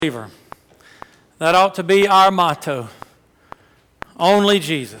believer. That ought to be our motto. Only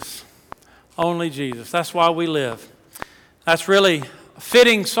Jesus. Only Jesus. That's why we live. That's really a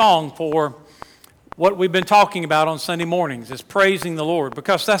fitting song for what we've been talking about on Sunday mornings, is praising the Lord,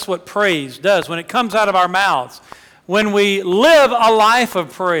 because that's what praise does when it comes out of our mouths. When we live a life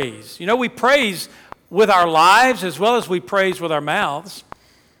of praise. You know, we praise with our lives as well as we praise with our mouths.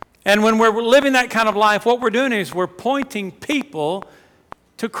 And when we're living that kind of life, what we're doing is we're pointing people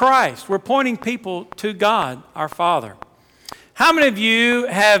to Christ. We're pointing people to God, our Father. How many of you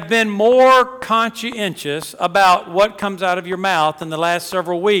have been more conscientious about what comes out of your mouth in the last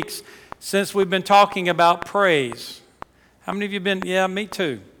several weeks since we've been talking about praise? How many of you have been? Yeah, me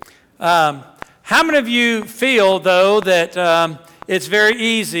too. How many of you feel, though, that it's very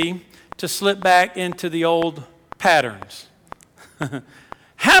easy to slip back into the old patterns?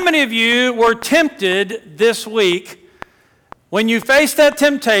 How many of you were tempted this week when you faced that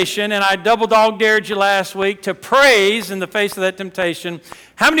temptation, and I double dog dared you last week to praise in the face of that temptation?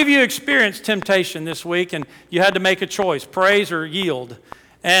 How many of you experienced temptation this week and you had to make a choice, praise or yield?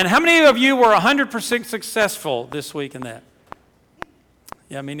 And how many of you were 100% successful this week in that?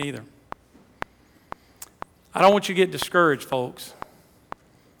 Yeah, me neither. I don't want you to get discouraged, folks.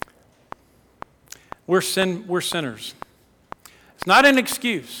 We're sinners. It's not an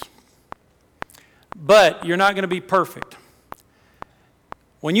excuse, but you're not going to be perfect.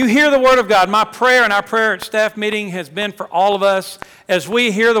 When you hear the Word of God, my prayer and our prayer at staff meeting has been for all of us as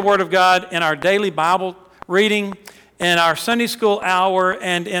we hear the Word of God in our daily Bible reading, in our Sunday school hour,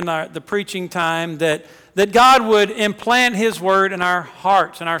 and in the preaching time, that God would implant His Word in our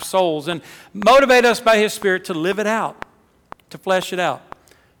hearts and our souls and motivate us by His Spirit to live it out, to flesh it out.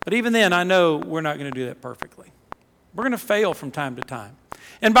 But even then, I know we're not going to do that perfectly. We're going to fail from time to time.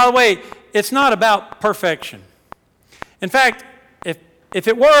 And by the way, it's not about perfection. In fact, if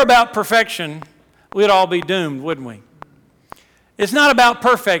it were about perfection, we'd all be doomed, wouldn't we? It's not about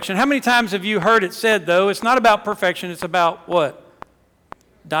perfection. How many times have you heard it said, though, it's not about perfection, it's about what?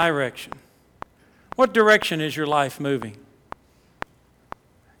 Direction. What direction is your life moving?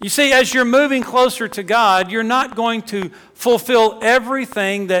 You see, as you're moving closer to God, you're not going to fulfill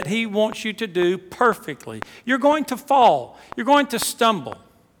everything that He wants you to do perfectly. You're going to fall. You're going to stumble.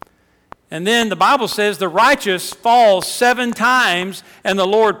 And then the Bible says the righteous falls 7 times and the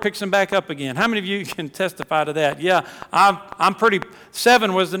Lord picks them back up again. How many of you can testify to that? Yeah, I'm pretty,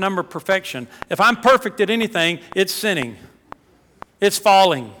 7 was the number of perfection. If I'm perfect at anything, it's sinning. It's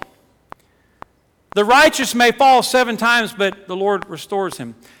falling. The righteous may fall 7 times, but the Lord restores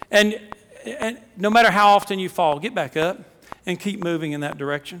him. And no matter how often you fall, get back up and keep moving in that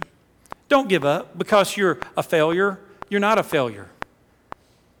direction. Don't give up because you're a failure. You're not a failure.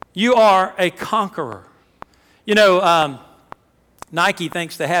 You are a conqueror. You know, Nike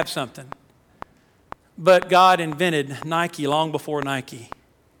thinks they have something. But God invented Nike long before Nike.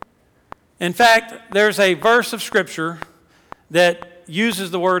 In fact, there's a verse of Scripture that uses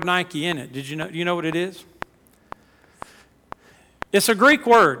the word Nike in it. Do you know what it is? It's a Greek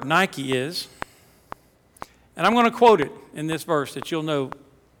word, Nike is. And I'm going to quote it in this verse that you'll know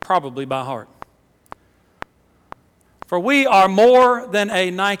probably by heart. For we are more than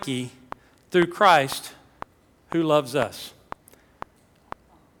a Nike through Christ who loves us.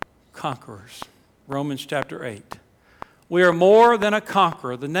 Conquerors. Romans chapter 8. We are more than a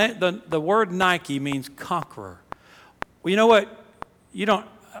conqueror. The word Nike means conqueror. Well, you know what? I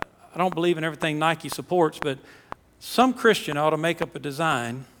don't believe in everything Nike supports, but some Christian ought to make up a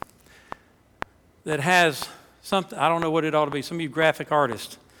design that has something, I don't know what it ought to be. Some of you graphic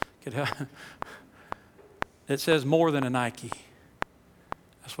artists could have. It says more than a Nike.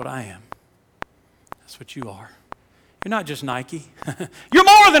 That's what I am. That's what you are. You're not just Nike. You're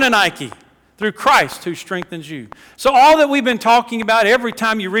more than a Nike through Christ who strengthens you. So all that we've been talking about, every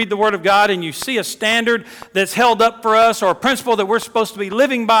time you read the Word of God and you see a standard that's held up for us or a principle that we're supposed to be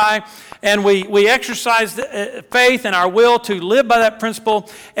living by, and we exercise faith and our will to live by that principle,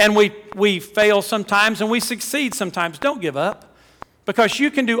 and we fail sometimes and we succeed sometimes. Don't give up. Because you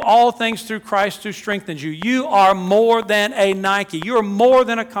can do all things through Christ who strengthens you. You are more than a Nike. You are more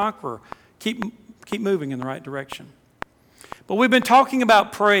than a conqueror. Keep moving in the right direction. But we've been talking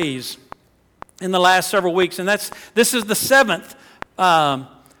about praise in the last several weeks, and this is the 7th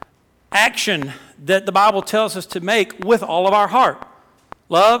action that the Bible tells us to make with all of our heart.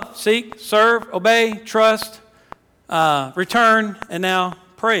 Love, seek, serve, obey, trust, return, and now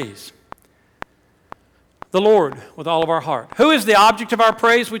praise the Lord with all of our heart. Who is the object of our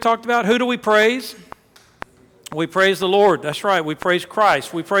praise we talked about? Who do we praise? We praise the Lord. That's right. We praise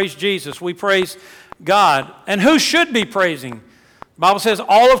Christ. We praise Jesus. We praise God. And who should be praising? The Bible says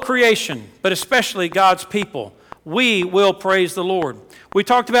all of creation, but especially God's people, we will praise the Lord. We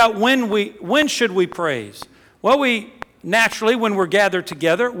talked about when should we praise? Well, we naturally, when we're gathered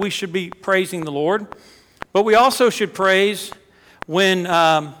together, we should be praising the Lord. But we also should praise when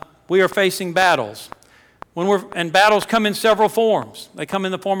we are facing battles. And battles come in several forms. They come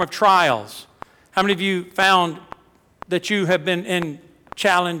in the form of trials. How many of you found that you have been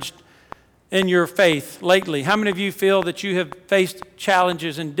challenged in your faith lately? How many of you feel that you have faced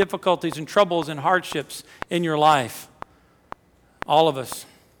challenges and difficulties and troubles and hardships in your life? All of us.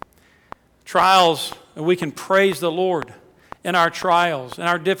 Trials, and we can praise the Lord in our trials, in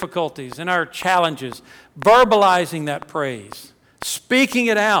our difficulties, in our challenges, verbalizing that praise, speaking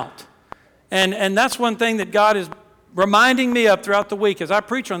it out. And that's one thing that God is reminding me of throughout the week as I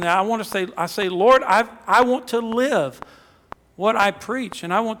preach on that. I say, Lord, I want to live what I preach,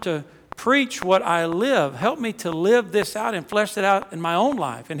 and I want to preach what I live. Help me to live this out and flesh it out in my own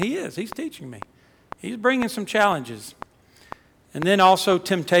life. And He's teaching me. He's bringing some challenges. And then also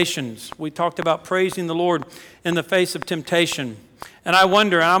temptations. We talked about praising the Lord in the face of temptation. And I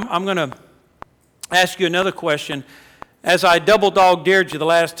wonder, and I'm going to ask you another question. As I double dog dared you the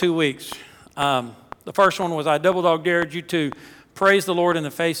last 2 weeks, the first one was I double dog dared you to praise the Lord in the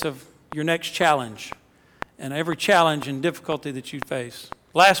face of your next challenge and every challenge and difficulty that you face.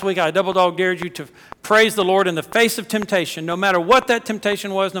 Last week, I double dog dared you to praise the Lord in the face of temptation, no matter what that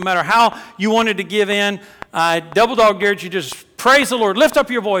temptation was, no matter how you wanted to give in. I double dog dared you to just praise the Lord. Lift up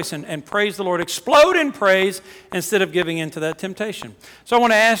your voice and praise the Lord. Explode in praise instead of giving in to that temptation. So I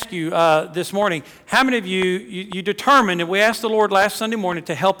want to ask you this morning, how many of you determined, and we asked the Lord last Sunday morning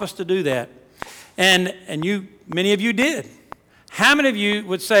to help us to do that, and many of you did. How many of you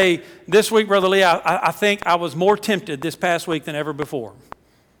would say, this week, Brother Lee, I think I was more tempted this past week than ever before?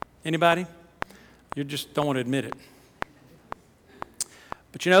 Anybody? You just don't want to admit it.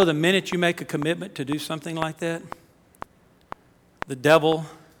 But you know, the minute you make a commitment to do something like that, the devil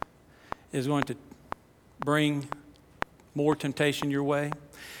is going to bring more temptation your way.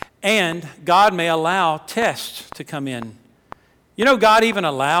 And God may allow tests to come in. You know, God even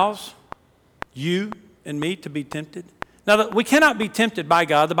allows you and me to be tempted. Now, we cannot be tempted by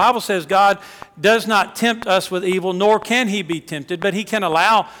God. The Bible says God does not tempt us with evil, nor can He be tempted, but He can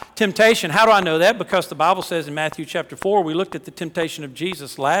allow temptation. How do I know that? Because the Bible says in Matthew chapter 4, we looked at the temptation of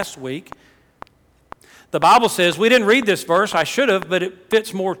Jesus last week. The Bible says, we didn't read this verse, I should have, but it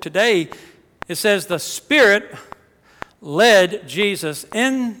fits more today. It says, the Spirit led Jesus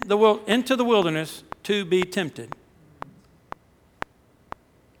into the wilderness to be tempted.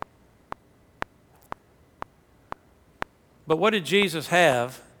 But what did Jesus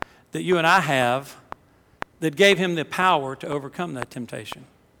have that you and I have that gave Him the power to overcome that temptation?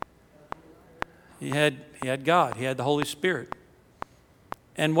 He had God. He had the Holy Spirit.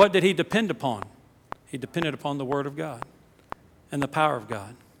 And what did He depend upon? He depended upon the Word of God and the power of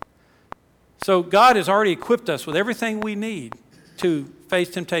God. So God has already equipped us with everything we need to face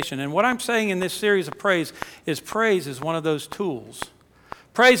temptation. And what I'm saying in this series of praise is one of those tools.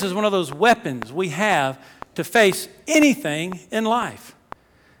 Praise is one of those weapons we have to face anything in life.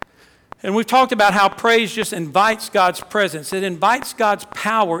 And we've talked about how praise just invites God's presence. It invites God's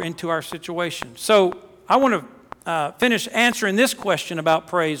power into our situation. So I want to finish answering this question about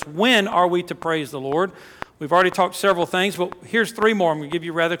praise. When are we to praise the Lord? We've already talked several things, but here's 3 more I'm going to give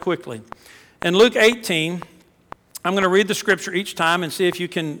you rather quickly. In Luke 18, I'm going to read the scripture each time and see if you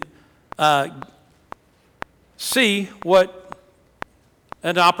can see what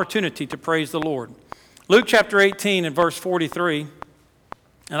an opportunity to praise the Lord. Luke chapter 18 and verse 43,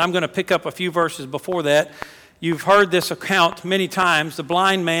 and I'm going to pick up a few verses before that. You've heard this account many times. The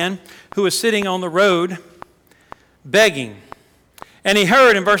blind man who was sitting on the road begging. And he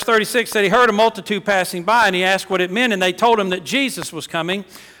heard, in verse 36, that he heard a multitude passing by, and he asked what it meant, and they told him that Jesus was coming.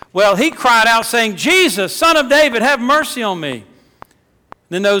 Well, he cried out, saying, Jesus, Son of David, have mercy on me.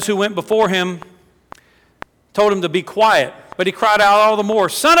 Then those who went before him told him to be quiet, but he cried out all the more,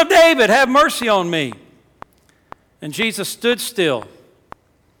 Son of David, have mercy on me. And Jesus stood still.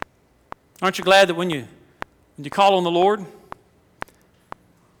 Aren't you glad that when you call on the Lord,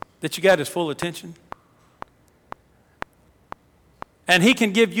 that you got His full attention? And He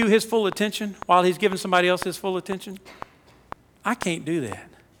can give you His full attention while He's giving somebody else His full attention? I can't do that.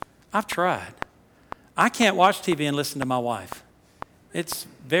 I've tried. I can't watch TV and listen to my wife. It's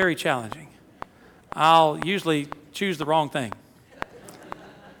very challenging. I'll usually choose the wrong thing.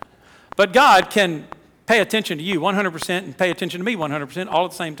 But God can pay attention to you 100% and pay attention to me 100% all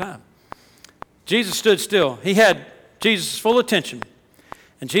at the same time. Jesus stood still. He had Jesus' full attention.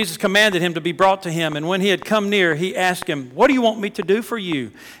 And Jesus commanded him to be brought to him. And when he had come near, he asked him, "What do you want me to do for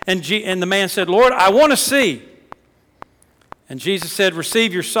you?" And the man said, "Lord, I want to see." And Jesus said,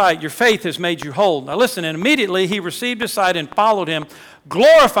 "Receive your sight. Your faith has made you whole." Now listen, and immediately he received his sight and followed him,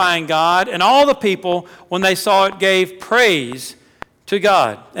 glorifying God. And all the people, when they saw it, gave praise to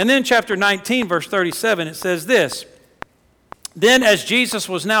God. And then chapter 19, verse 37, it says this: "Then as Jesus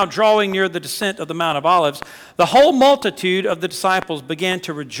was now drawing near the descent of the Mount of Olives, the whole multitude of the disciples began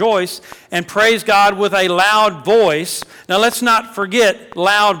to rejoice and praise God with a loud voice." Now let's not forget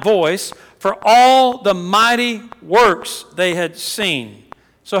loud voice, "for all the mighty works they had seen."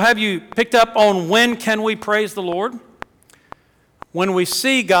 So have you picked up on when can we praise the Lord? When we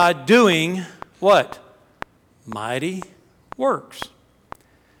see God doing what? Mighty works.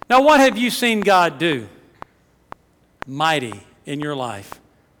 Now what have you seen God do mighty in your life?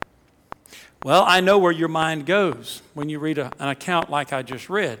 Well, I know where your mind goes when you read an account like I just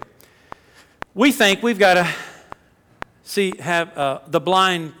read. We think we've got to have the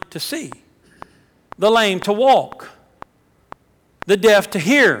blind to see, the lame to walk, the deaf to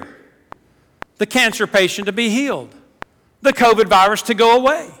hear, the cancer patient to be healed, the COVID virus to go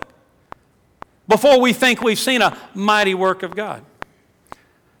away, before we think we've seen a mighty work of God.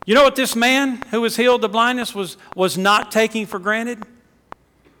 You know what this man who was healed of blindness was not taking for granted?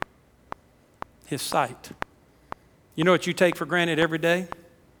 His sight. You know what you take for granted every day?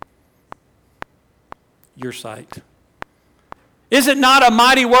 Your sight. Is it not a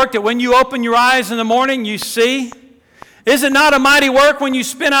mighty work that when you open your eyes in the morning, you see? Is it not a mighty work when you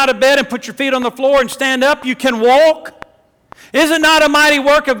spin out of bed and put your feet on the floor and stand up, you can walk? Is it not a mighty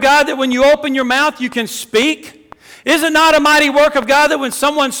work of God that when you open your mouth, you can speak? Is it not a mighty work of God that when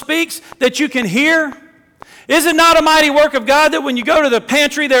someone speaks, that you can hear? Is it not a mighty work of God that when you go to the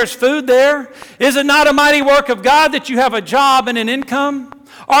pantry, there's food there? Is it not a mighty work of God that you have a job and an income?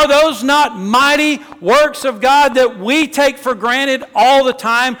 Are those not mighty works of God that we take for granted all the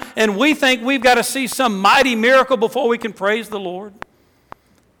time, and we think we've got to see some mighty miracle before we can praise the Lord?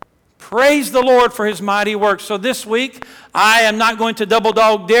 Praise the Lord for His mighty works. So this week, I am not going to double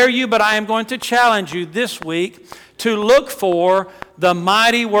dog dare you, but I am going to challenge you this week to look for the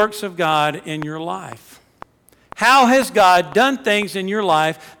mighty works of God in your life. How has God done things in your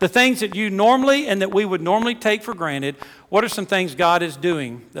life, the things that you normally and that we would normally take for granted? What are some things God is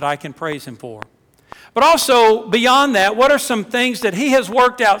doing that I can praise Him for? But also, beyond that, what are some things that He has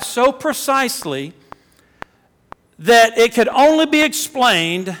worked out so precisely that it could only be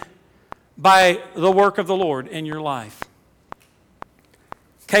explained by the work of the Lord in your life?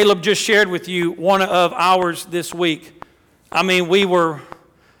 Caleb just shared with you one of ours this week. I mean, we were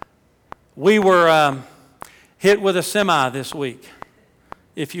hit with a semi this week,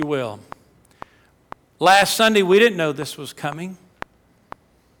 if you will. Last Sunday, we didn't know this was coming.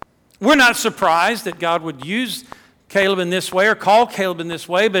 We're not surprised that God would use Caleb in this way or call Caleb in this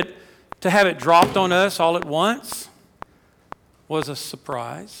way, but to have it dropped on us all at once was a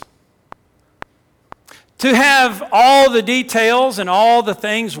surprise. To have all the details and all the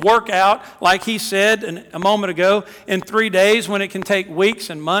things work out, like he said a moment ago, in 3 days when it can take weeks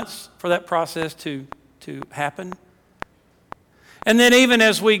and months for that process to happen. And then even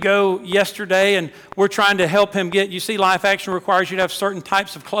as we go yesterday and we're trying to help him get, you see, Life Action requires you to have certain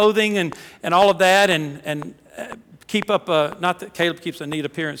types of clothing and all of that and keep up a, not that Caleb keeps a neat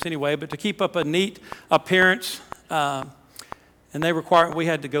appearance anyway, but to keep up a neat appearance. And they require, we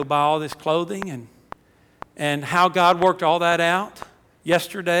had to go buy all this clothing and how God worked all that out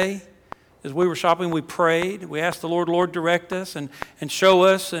yesterday. As we were shopping, we prayed. We asked the Lord, direct us and show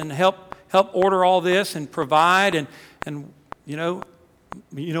us and help order all this and provide. And you know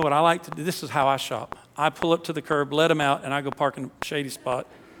what I like to do? This is how I shop. I pull up to the curb, let them out, and I go park in a shady spot,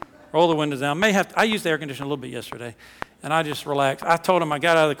 roll the windows down. I used the air conditioner a little bit yesterday, and I just relaxed. I told him I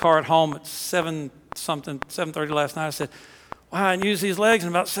got out of the car at home at 7:30 last night. I said, wow, I hadn't used these legs in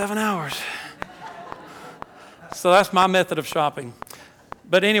about 7 hours. So that's my method of shopping.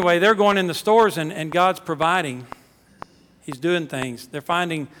 But anyway, they're going in the stores and God's providing. He's doing things. They're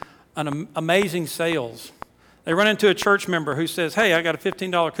finding amazing sales. They run into a church member who says, hey, I got a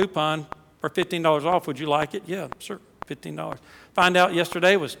 $15 coupon for $15 off. Would you like it? Yeah, sure, $15. Find out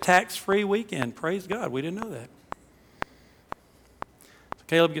yesterday was tax-free weekend. Praise God, we didn't know that. So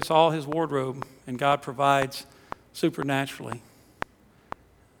Caleb gets all his wardrobe and God provides supernaturally.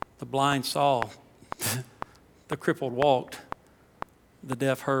 The blind saw. The crippled walked, the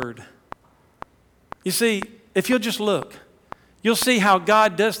deaf heard. You see, if you'll just look, you'll see how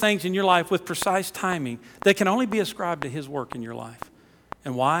God does things in your life with precise timing that can only be ascribed to His work in your life.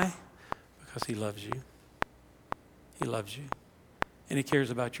 And why? Because He loves you. He loves you. and He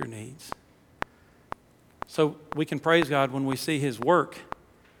cares about your needs. So we can praise God when we see His work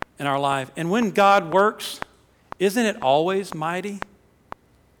in our life. And when God works, isn't it always mighty?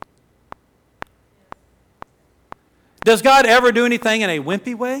 Does God ever do anything in a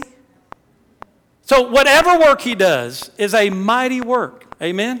wimpy way? So whatever work He does is a mighty work.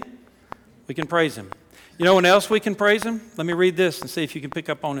 Amen? We can praise Him. You know when else we can praise Him? Let me read this and see if you can pick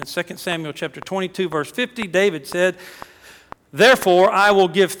up on it. 2 Samuel chapter 22, verse 50, David said, "Therefore I will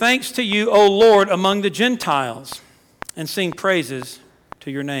give thanks to you, O Lord, among the Gentiles, and sing praises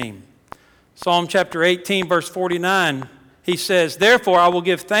to your name." Psalm chapter 18, verse 49, he says, "Therefore I will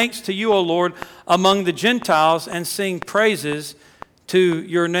give thanks to you, O Lord, among the Gentiles, and sing praises to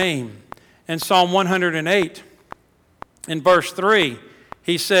your name." And Psalm 108, in verse 3,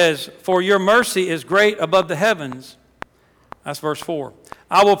 he says, "For your mercy is great above the heavens." That's verse 4.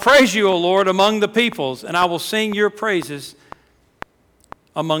 "I will praise you, O Lord, among the peoples, and I will sing your praises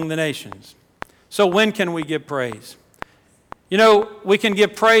among the nations." So when can we give praise? You know, we can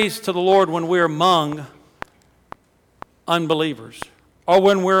give praise to the Lord when we're among unbelievers, or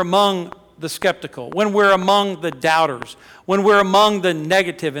when we're among the skeptical, when we're among the doubters, when we're among the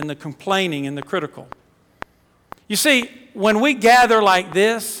negative and the complaining and the critical. You see, when we gather like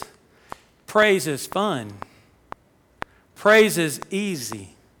this, praise is fun. Praise is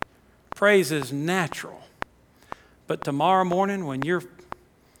easy. Praise is natural. But tomorrow morning, when your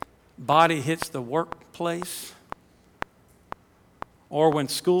body hits the workplace, or when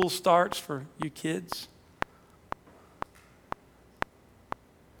school starts for you kids,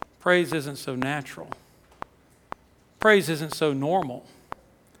 praise isn't so natural. Praise isn't so normal.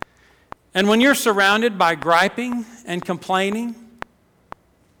 And when you're surrounded by griping and complaining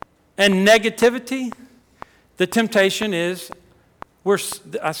and negativity, the temptation is,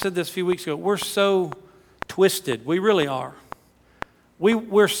 I said this a few weeks ago, we're so twisted. We really are.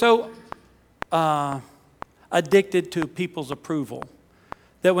 We're so addicted to people's approval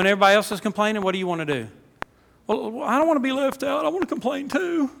that when everybody else is complaining, what do you want to do? Well, I don't want to be left out. I want to complain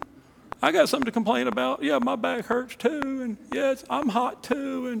too. I got something to complain about. Yeah, my back hurts too. And yeah, I'm hot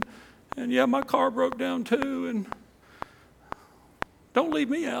too. And yeah, my car broke down too. And don't leave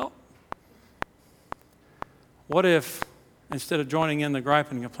me out. What if, instead of joining in the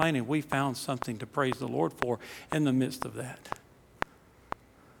griping and complaining, we found something to praise the Lord for in the midst of that?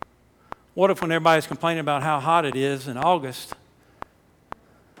 What if when everybody's complaining about how hot it is in August,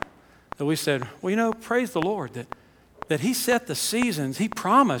 that we said, well, you know, praise the Lord that He set the seasons. He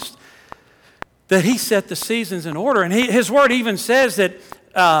promised that He set the seasons in order. And His Word even says that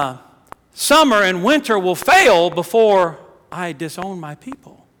summer and winter will fail before I disown my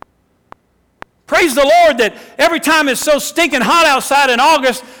people. Praise the Lord that every time it's so stinking hot outside in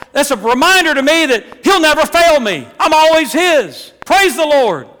August, that's a reminder to me that He'll never fail me. I'm always His. Praise the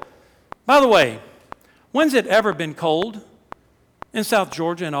Lord. By the way, when's it ever been cold in South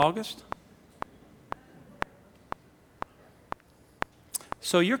Georgia in August?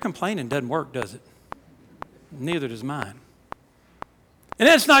 So your complaining doesn't work, does it? Neither does mine. And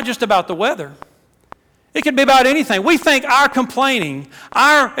it's not just about the weather. It can be about anything. We think our complaining,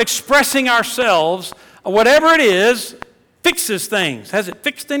 our expressing ourselves, or whatever it is, fixes things. Has it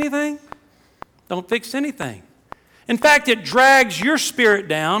fixed anything? Don't fix anything. In fact, it drags your spirit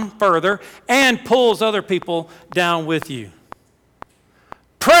down further and pulls other people down with you.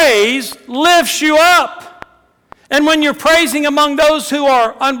 Praise lifts you up. And when you're praising among those who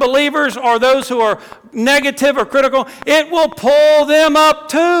are unbelievers or those who are negative or critical, it will pull them up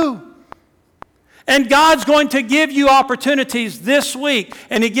too. And God's going to give you opportunities this week,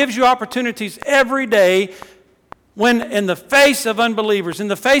 and He gives you opportunities every day when in the face of unbelievers, in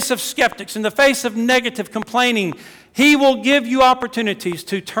the face of skeptics, in the face of negative complaining, He will give you opportunities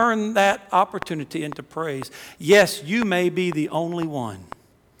to turn that opportunity into praise. Yes, you may be the only one.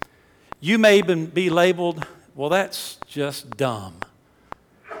 You may even be labeled, well, that's just dumb.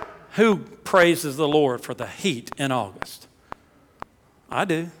 Who praises the Lord for the heat in August? I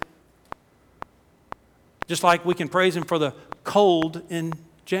do. Just like we can praise Him for the cold in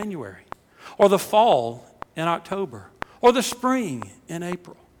January, or the fall in October, or the spring in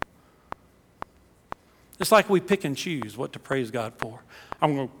April. It's like we pick and choose what to praise God for.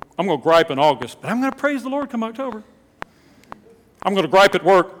 I'm going to gripe in August, but I'm going to praise the Lord come October. I'm going to gripe at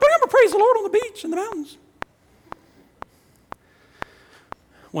work, but I'm going to praise the Lord on the beach in the mountains.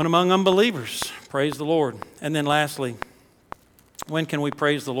 When among unbelievers, praise the Lord. And then lastly, when can we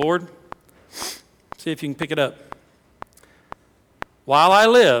praise the Lord? See if you can pick it up. While I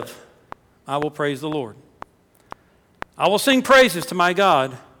live, I will praise the Lord. I will sing praises to my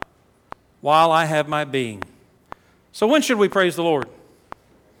God while I have my being. So when should we praise the Lord?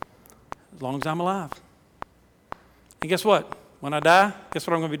 as long as I'm alive. And guess what? When I die, guess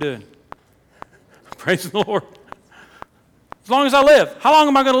what I'm going to be doing? Praising the Lord. As long as I live. How long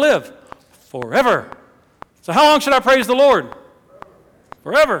am I going to live? Forever. So how long should I praise the Lord?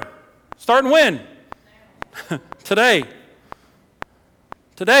 Forever. Starting when? Today.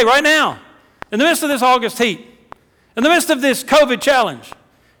 Today, right now. In the midst of this August heat. In the midst of this COVID challenge.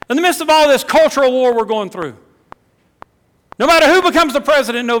 In the midst of all this cultural war we're going through. No matter who becomes the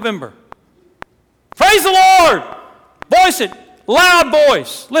president in November. Praise the Lord. Voice it. Loud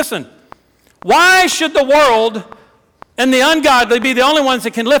voice. Listen. Why should the world and the ungodly be the only ones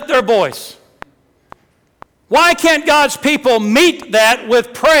that can lift their voice? Why can't God's people meet that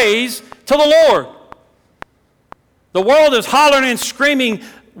with praise to the Lord? The world is hollering and screaming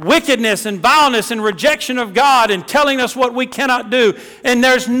wickedness and vileness and rejection of God and telling us what we cannot do. And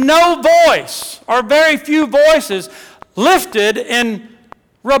there's no voice, or very few voices, lifted in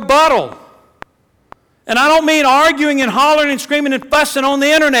rebuttal. And I don't mean arguing and hollering and screaming and fussing on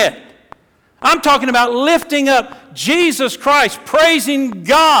the internet. I'm talking about lifting up Jesus Christ, praising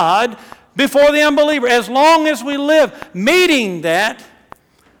God before the unbeliever. As long as we live, meeting that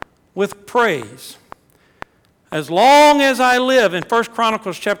with praise. As long as I live, in 1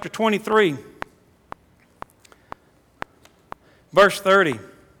 Chronicles chapter 23, verse 30,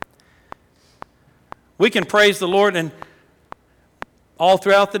 we can praise the Lord and all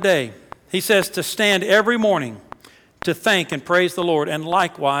throughout the day. He says to stand every morning to thank and praise the Lord, and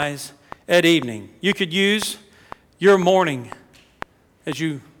likewise at evening. You could use your morning as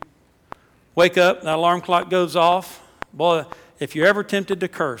you wake up, that alarm clock goes off. Boy, if you're ever tempted to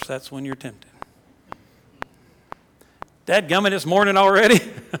curse, that's when you're tempted. Dadgummit, it's morning already.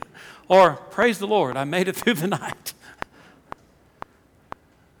 Or, praise the Lord, I made it through the night.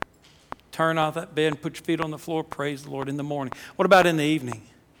 Turn off that bed and put your feet on the floor, praise the Lord in the morning. What about in the evening?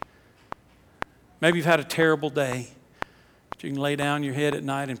 Maybe you've had a terrible day. You can lay down your head at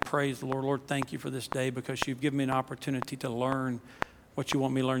night and praise the Lord. Lord, thank you for this day because you've given me an opportunity to learn what you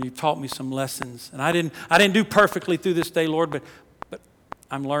want me to learn. You've taught me some lessons. And I didn't do perfectly through this day, Lord, but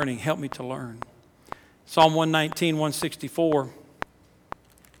I'm learning. Help me to learn. Psalm 119, 164.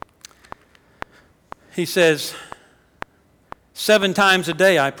 He says, 7 times a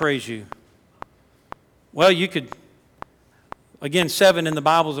day I praise you. Well, you could, again, 7 in the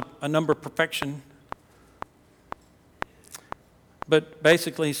Bible is a number of perfection. But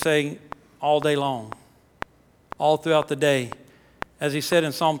basically he's saying all day long, all throughout the day. As he said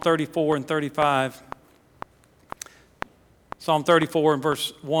in Psalm 34 and 35, Psalm 34 and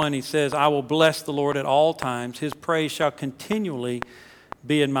verse 1, he says, I will bless the Lord at all times. His praise shall continually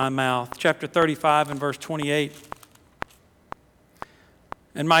be in my mouth. Chapter 35 and verse 28,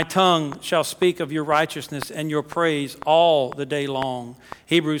 and my tongue shall speak of your righteousness and your praise all the day long.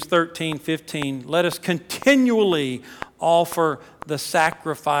 Hebrews 13, 15, let us continually offer the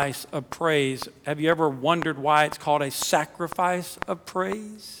sacrifice of praise. Have you ever wondered why it's called a sacrifice of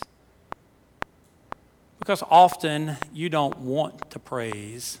praise? Because often you don't want to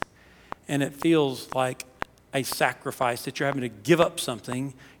praise, and it feels like a sacrifice that you're having to give up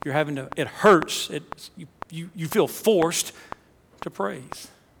something. It hurts. You feel forced to praise.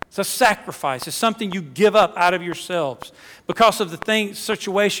 It's a sacrifice. It's something you give up out of yourselves. Because of the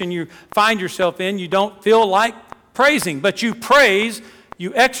situation you find yourself in, you don't feel like praising, but you praise,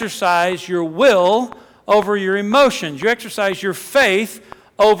 you exercise your will over your emotions. You exercise your faith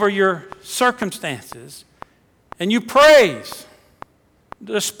over your circumstances. And you praise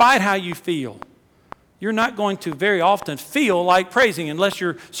despite how you feel. You're not going to very often feel like praising unless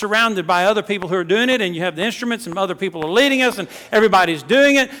you're surrounded by other people who are doing it and you have the instruments and other people are leading us and everybody's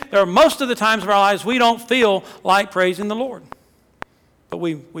doing it. There are most of the times of our lives we don't feel like praising the Lord. But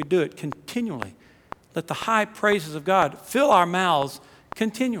we do it continually. Let the high praises of God fill our mouths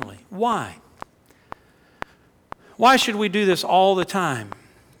continually. Why? Why should we do this all the time?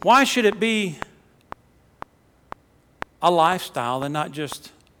 Why should it be a lifestyle and not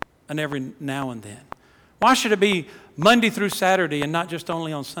just an every now and then? Why should it be Monday through Saturday and not just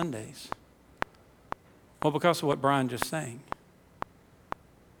only on Sundays? Well, because of what Brian just sang.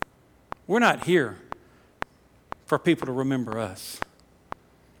 We're not here for people to remember us.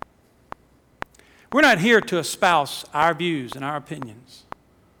 We're not here to espouse our views and our opinions.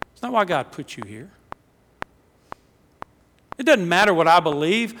 It's not why God put you here. It doesn't matter what I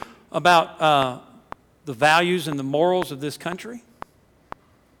believe about the values and the morals of this country.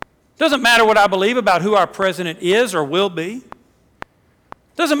 It doesn't matter what I believe about who our president is or will be.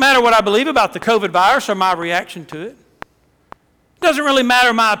 It doesn't matter what I believe about the COVID virus or my reaction to it. It doesn't really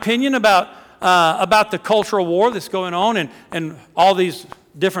matter my opinion about the cultural war that's going on and all these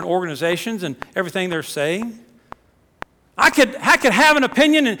different organizations and everything they're saying. I could have an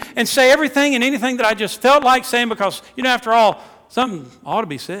opinion and say everything and anything that I just felt like saying because, after all, something ought to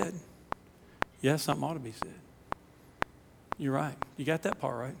be said. Yes, something ought to be said. You're right. You got that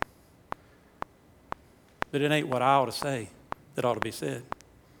part right. But it ain't what I ought to say that ought to be said.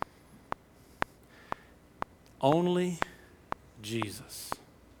 Only Jesus.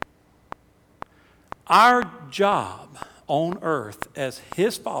 Our job on earth as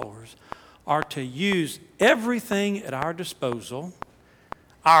His followers are to use everything at our disposal,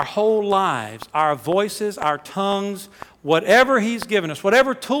 our whole lives, our voices, our tongues, whatever He's given us,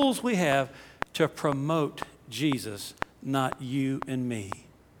 whatever tools we have to promote Jesus, not you and me.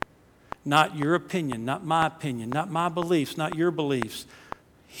 Not your opinion, not my beliefs, not your beliefs.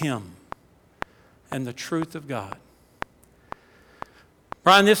 Him and the truth of God.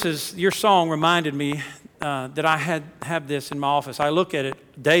 Brian, your song reminded me that I have this in my office. I look at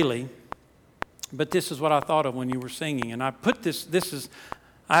it daily, but this is what I thought of when you were singing. And I put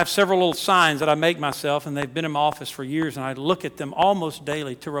I have several little signs that I make myself, and they've been in my office for years, and I look at them almost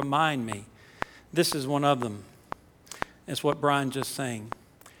daily to remind me. This is one of them. It's what Brian just sang.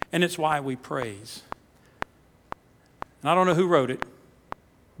 And it's why we praise. And I don't know who wrote it,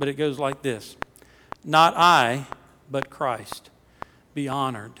 but it goes like this. Not I, but Christ, be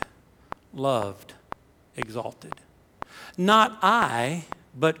honored, loved, exalted. Not I,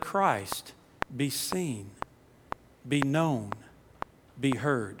 but Christ, be seen, be known, be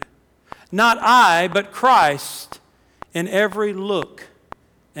heard. Not I, but Christ in every look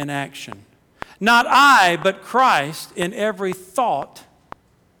and action. Not I, but Christ in every thought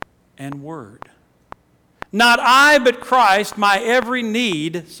and word. Not I, but Christ, my every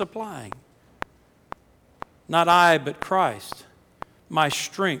need supplying. Not I, but Christ, my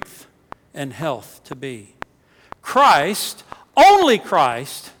strength and health to be. Christ, only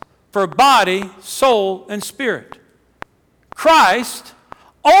Christ, for body, soul, and spirit. Christ,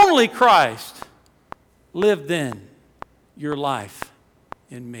 only Christ, live then your life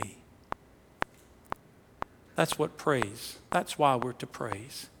in me. That's what praise. That's why we're to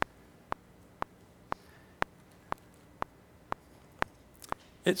praise.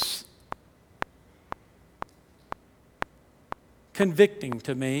 It's convicting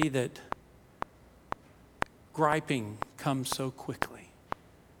to me that griping comes so quickly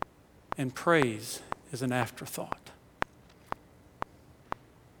and praise is an afterthought.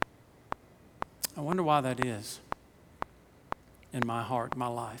 I wonder why that is in my heart, my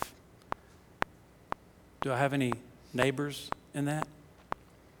life. Do I have any neighbors in that?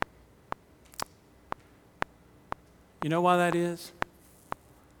 You know why that is?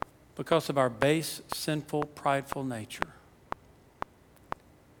 Because of our base, sinful, prideful nature.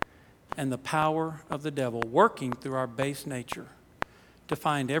 And the power of the devil working through our base nature to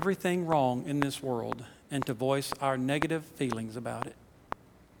find everything wrong in this world and to voice our negative feelings about it.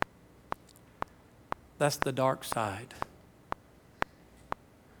 That's the dark side.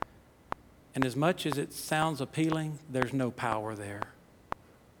 And as much as it sounds appealing, there's no power there.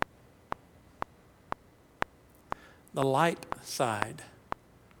 The light side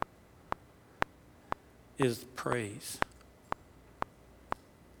is praise.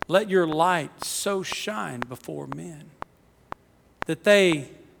 Let your light so shine before men that they,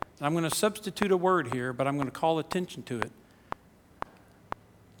 I'm going to substitute a word here, but I'm going to call attention to it.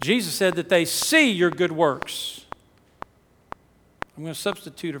 Jesus said that they see your good works. I'm going to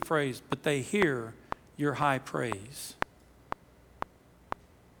substitute a phrase, but they hear your high praise.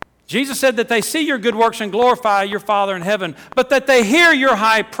 Jesus said that they see your good works and glorify your Father in heaven, but that they hear your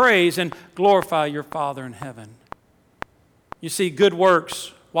high praise and glorify your Father in heaven. You see, good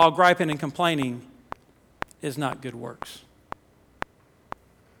works while griping and complaining is not good works.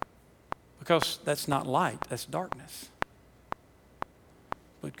 Because that's not light, that's darkness.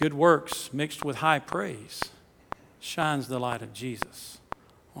 But good works mixed with high praise shines the light of Jesus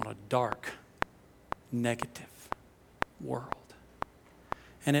on a dark, negative world.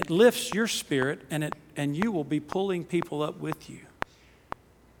 And it lifts your spirit, and you will be pulling people up with you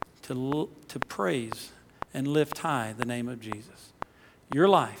to praise and lift high the name of Jesus. Your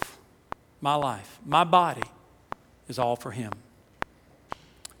life, my body is all for Him.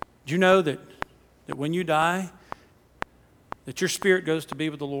 Do you know that when you die, that your spirit goes to be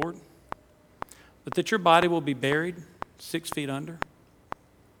with the Lord? But that your body will be buried 6 feet under?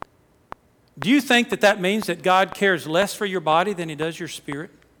 Do you think that means that God cares less for your body than He does your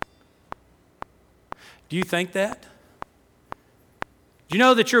spirit? Do you think that? Do you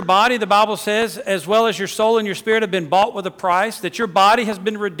know that your body, the Bible says, as well as your soul and your spirit have been bought with a price, that your body has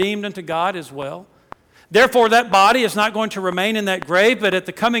been redeemed unto God as well? Therefore, that body is not going to remain in that grave, but at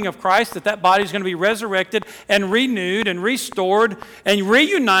the coming of Christ, that body is going to be resurrected and renewed and restored and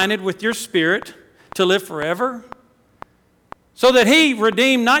reunited with your spirit to live forever. So that He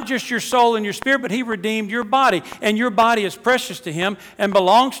redeemed not just your soul and your spirit, but He redeemed your body. And your body is precious to Him and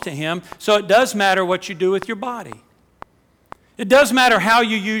belongs to Him, so it does matter what you do with your body. It does matter how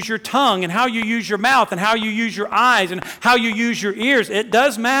you use your tongue and how you use your mouth and how you use your eyes and how you use your ears. It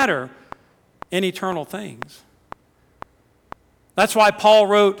does matter in eternal things. That's why Paul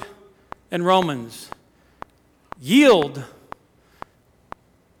wrote in Romans, yield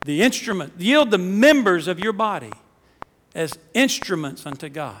the members of your body as instruments unto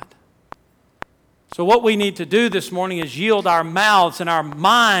God. So what we need to do this morning is yield our mouths and our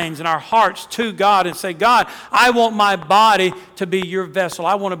minds and our hearts to God and say, God, I want my body to be your vessel.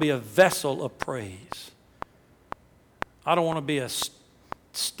 I want to be a vessel of praise. I don't want to be a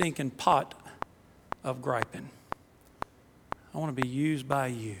stinking pot of griping. I want to be used by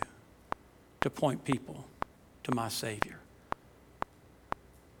you to point people to my Savior.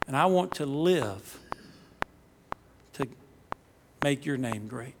 And I want to live to make your name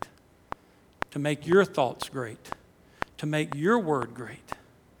great, to make your thoughts great, to make your word great.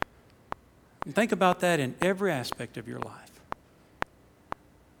 And think about that in every aspect of your life.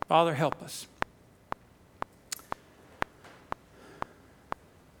 Father, help us.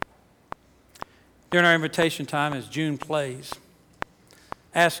 During our invitation time, as June plays,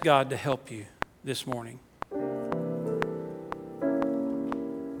 ask God to help you this morning.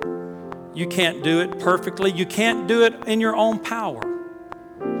 You can't do it perfectly. You can't do it in your own power.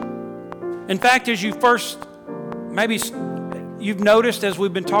 In fact, as you first, maybe you've noticed as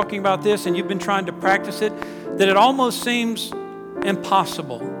we've been talking about this and you've been trying to practice it, that it almost seems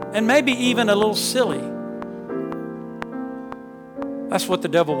impossible and maybe even a little silly. That's what the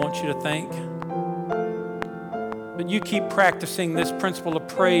devil wants you to think. But you keep practicing this principle of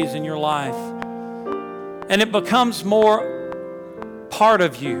praise in your life, and it becomes more part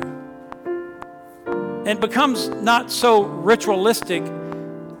of you. And it becomes not so ritualistic,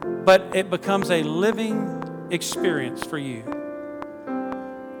 but it becomes a living experience for you.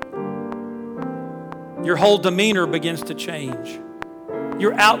 Your whole demeanor begins to change.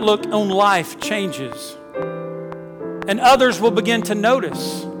 Your outlook on life changes. And others will begin to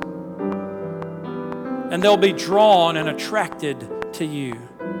notice. And they'll be drawn and attracted to you.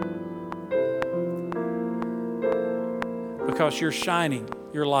 Because you're shining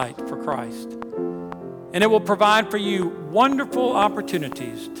your light for Christ. And it will provide for you wonderful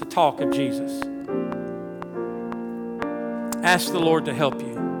opportunities to talk of Jesus. Ask the Lord to help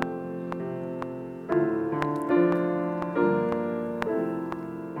you.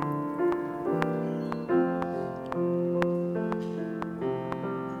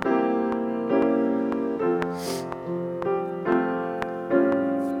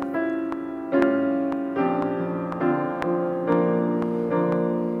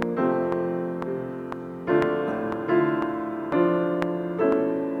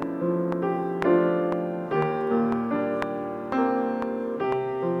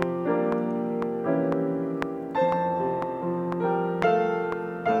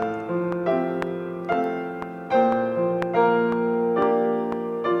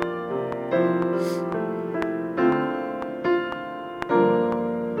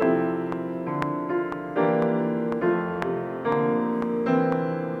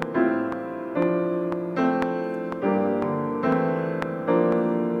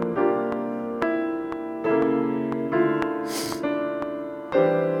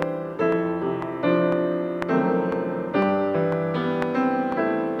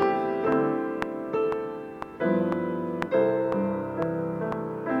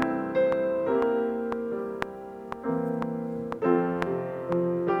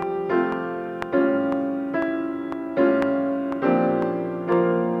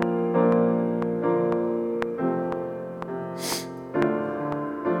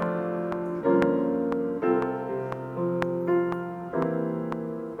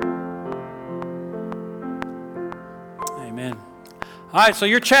 All right, so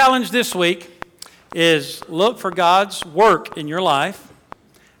your challenge this week is look for God's work in your life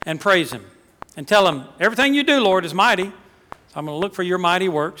and praise Him. And tell Him, everything you do, Lord, is mighty. So I'm going to look for your mighty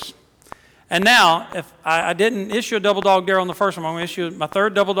works. And now, if I didn't issue a double dog dare on the first one, I'm going to issue my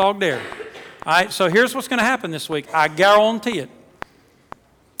third double dog dare. All right, so here's what's going to happen this week. I guarantee it.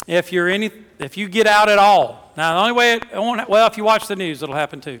 If you get out at all. Now, the only way it won't, well, if you watch the news, it'll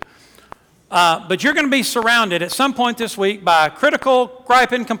happen too. But you're going to be surrounded at some point this week by critical,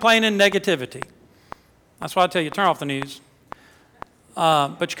 griping, complaining, negativity. That's why I tell you, turn off the news.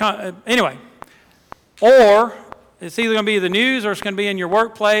 But you can't, anyway, Or it's either going to be the news or it's going to be in your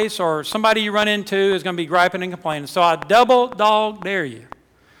workplace or somebody you run into is going to be griping and complaining. So I double dog dare you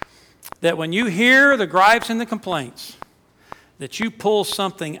that when you hear the gripes and the complaints, that you pull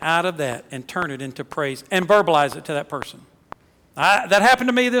something out of that and turn it into praise and verbalize it to that person. That happened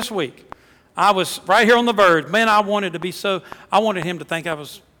to me this week. I was right here on the verge. Man, I wanted him to think I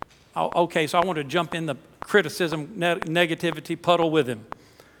was okay, so I wanted to jump in the criticism, negativity puddle with him.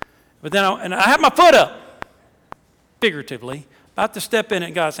 But then I had my foot up, figuratively, about to step in it,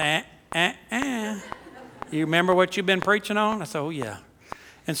 and God said, You remember what you've been preaching on? I said, oh, yeah.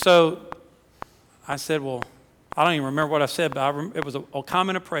 And so I said, well, I don't even remember what I said, but it was a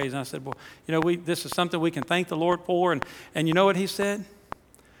comment of praise. And I said, well, this is something we can thank the Lord for. And you know what he said?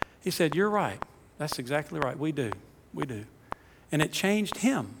 He said, you're right. That's exactly right. We do. We do. And it changed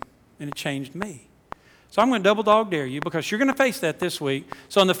him, and it changed me. So I'm going to double dog dare you because you're going to face that this week.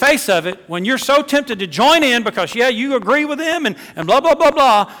 So in the face of it, when you're so tempted to join in because, you agree with them and blah, blah, blah,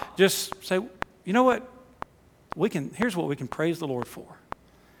 blah, just say, you know what? Here's what we can praise the Lord for.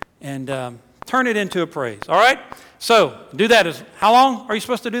 And turn it into a praise, all right? So do that. How long are you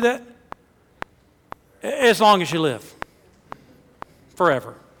supposed to do that? As long as you live.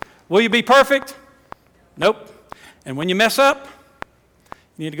 Forever. Will you be perfect? Nope. And when you mess up,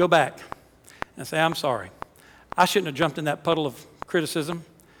 you need to go back and say, I'm sorry. I shouldn't have jumped in that puddle of criticism.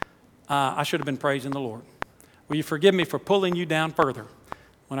 I should have been praising the Lord. Will you forgive me for pulling you down further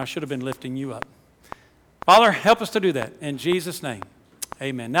when I should have been lifting you up? Father, help us to do that in Jesus' name.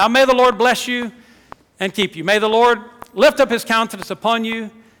 Amen. Now may the Lord bless you and keep you. May the Lord lift up his countenance upon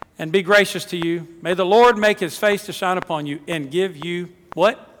you and be gracious to you. May the Lord make his face to shine upon you and give you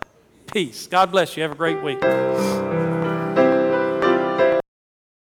what? Peace. God bless you. Have a great week.